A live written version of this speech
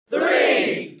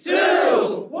3,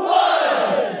 2,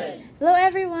 1! Hello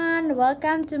everyone!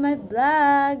 Welcome to my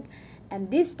vlog! And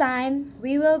this time,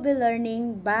 we will be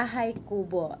learning Bahay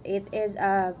Kubo. It is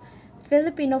a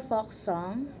Filipino folk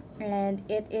song and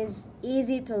it is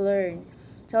easy to learn.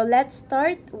 So let's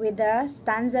start with the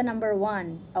stanza number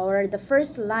 1 or the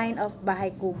first line of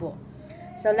Bahay Kubo.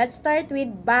 So let's start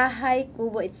with Bahay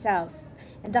Kubo itself.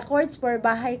 And the chords for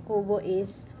Bahay Kubo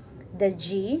is the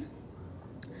G,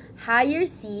 higher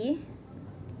C,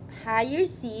 higher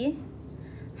C,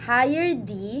 higher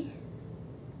D,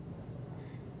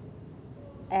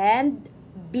 and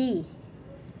B.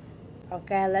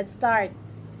 Okay, let's start.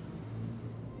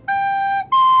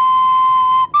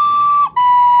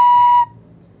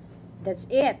 That's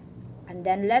it. And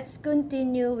then let's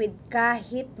continue with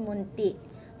kahit munti.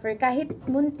 For kahit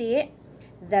munti,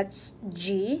 that's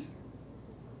G,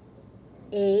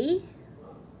 A,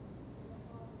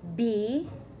 B,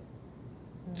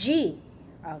 G.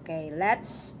 Okay,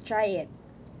 let's try it.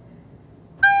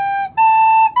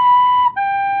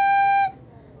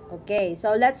 Okay,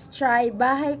 so let's try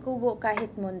Bahay Kubo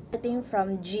kahit munti. Starting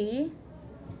from G,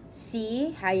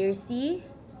 C, higher C,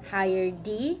 higher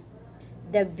D,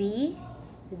 the B,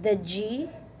 the G,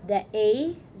 the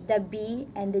A, the B,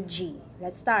 and the G.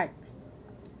 Let's start.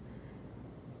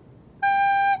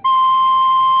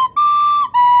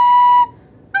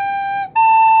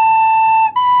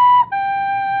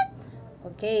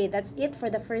 Okay, that's it for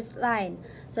the first line.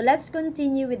 So let's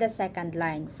continue with the second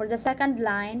line. For the second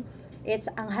line, it's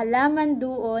ang halaman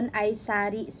doon ay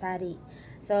sari-sari.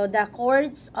 So the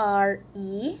chords are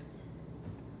E,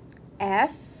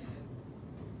 F,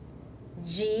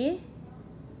 G,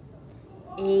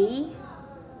 A,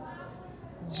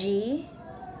 G,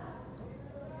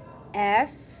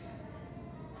 F,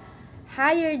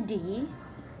 higher D,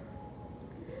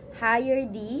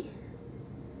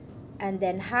 and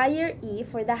then higher E.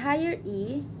 For the higher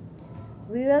E,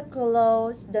 we will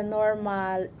close the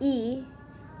normal E,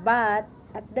 but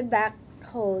at the back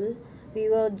hole, we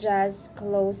will just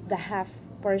close the half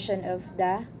portion of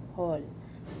the hole.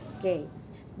 Okay,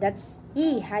 that's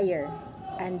E higher,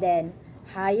 and then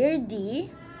higher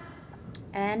D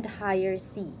and higher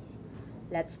C.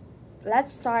 Let's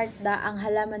start the ang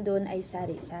halaman doon ay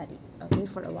sari-sari. Okay,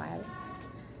 for a while.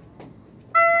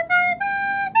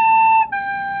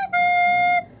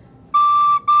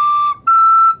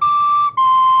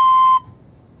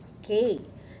 Okay,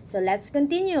 so let's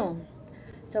continue.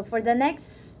 So for the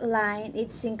next line,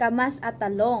 it's singkamas at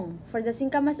talong. For the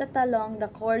singkamas at talong, the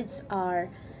chords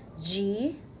are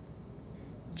G,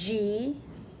 G,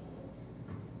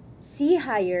 C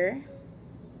higher,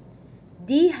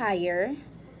 D higher,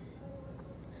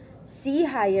 C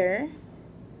higher,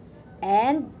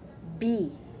 and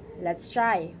B. Let's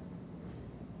try.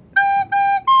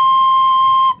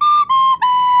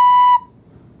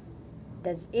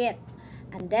 That's it.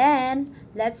 And then,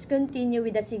 let's continue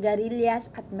with the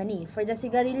sigarilyas at mani. For the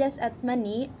sigarilyas at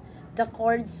mani, the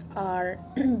chords are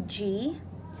G,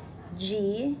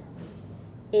 G,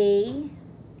 A,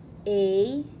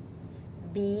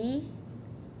 B,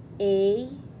 A,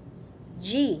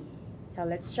 G. So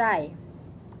let's try.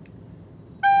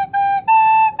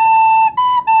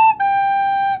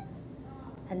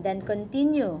 And then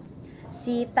continue.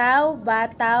 Sitaw,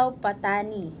 bataw,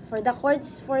 patani. For the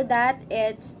chords for that,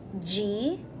 it's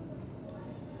G,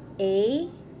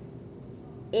 A,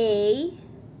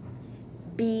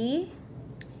 B,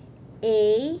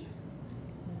 A,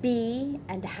 B,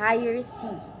 and higher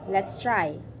C. Let's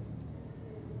try.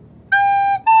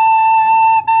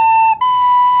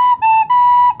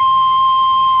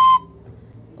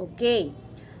 Okay,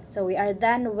 so we are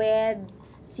done with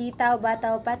sitaw,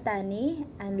 bataw, patani,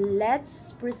 and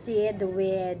let's proceed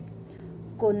with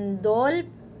kundol,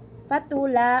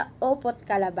 patula, opot,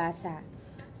 kalabasa.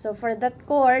 So for that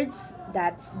chords,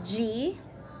 that's G,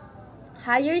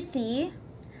 higher C,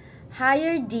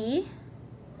 higher D,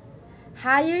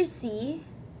 higher C,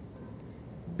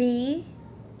 B,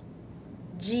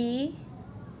 G,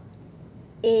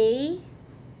 A,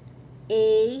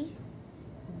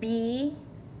 B,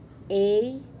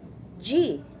 A,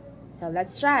 G. So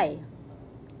let's try.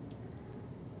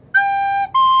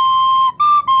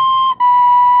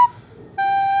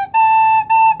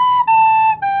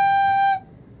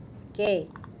 Okay,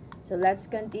 so let's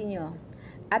continue.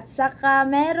 At saka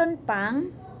meron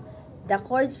pang, the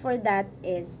chords for that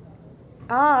is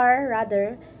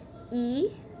E,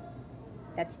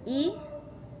 that's E,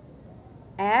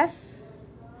 F,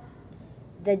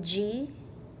 the G,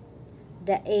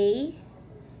 the A,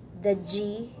 the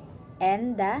G,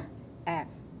 and the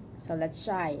F. So let's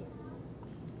try.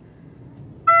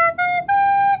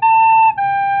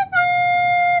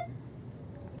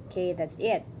 Okay, that's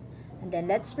it. And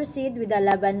then let's proceed with the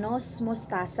Labanos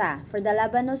Mostasa. For the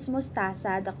Labanos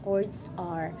Mostasa, the chords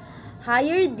are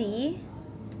higher D,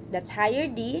 that's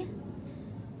higher D,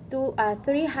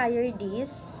 3 higher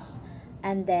Ds,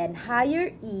 and then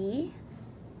higher E,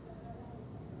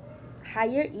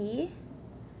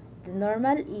 the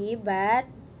normal E, but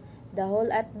the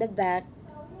hole at the back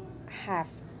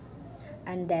half,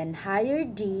 and then higher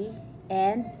D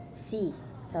and C.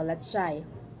 So let's try.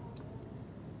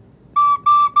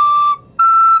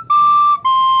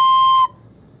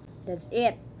 That's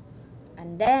it.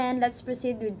 And then let's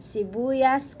proceed with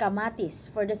Sibuyas Kamatis.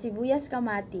 For the Sibuyas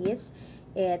Kamatis,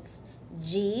 it's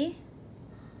G,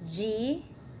 G,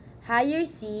 higher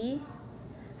C,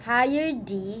 higher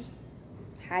D,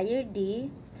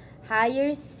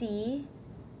 higher C,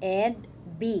 and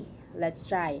B. Let's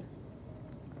try.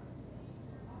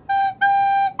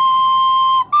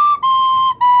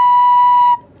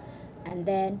 And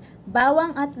then,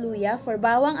 Bawang at Luya. For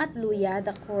Bawang at Luya,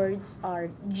 the chords are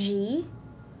G,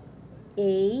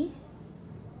 A,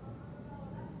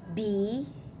 B,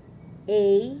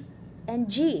 A,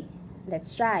 and G.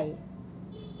 Let's try.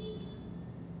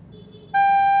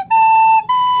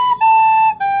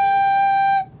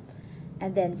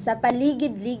 And then, sa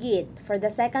paligid-ligid, for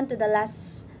the second to the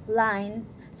last line,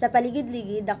 sa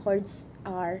paligid-ligid, the chords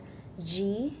are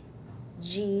G,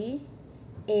 G,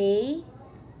 A,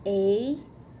 A,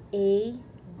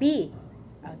 B.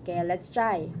 Okay, let's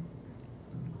try.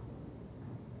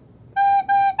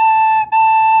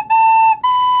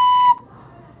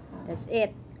 That's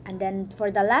it. And then, for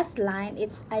the last line,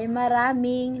 it's ay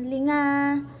maraming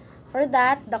linga. For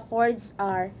that, the chords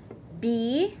are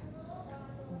B,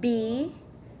 B,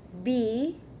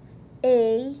 B,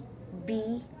 A,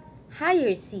 B,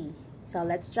 higher C. So,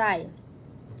 let's try.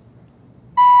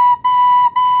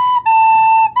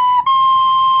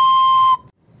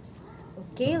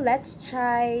 Okay, let's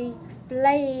try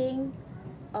playing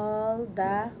all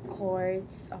the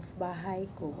chords of Bahay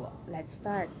Kubo. Let's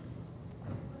start.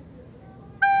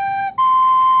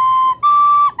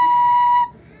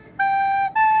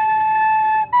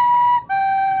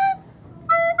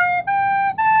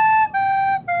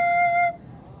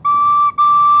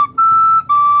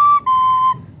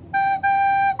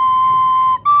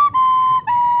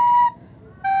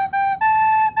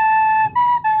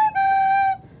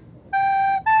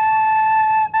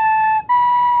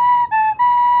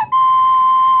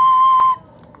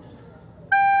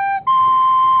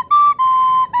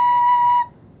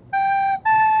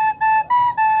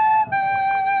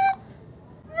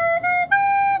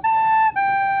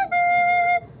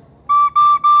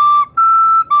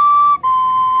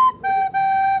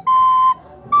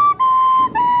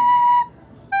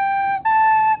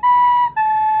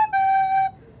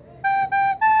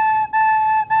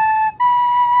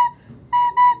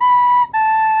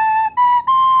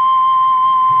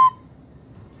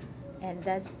 And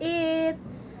that's it.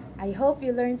 I hope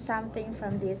you learned something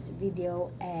from this video,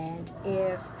 and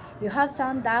if you have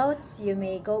some doubts, you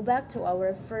may go back to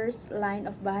our first line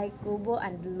of Bahay Kubo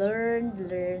and learn.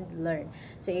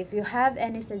 So if you have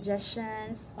any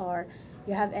suggestions or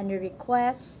you have any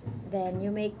requests, then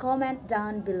you may comment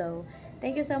down below.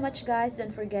 Thank you so much, guys.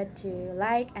 Don't forget to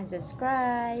like and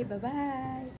subscribe.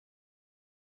 Bye-bye.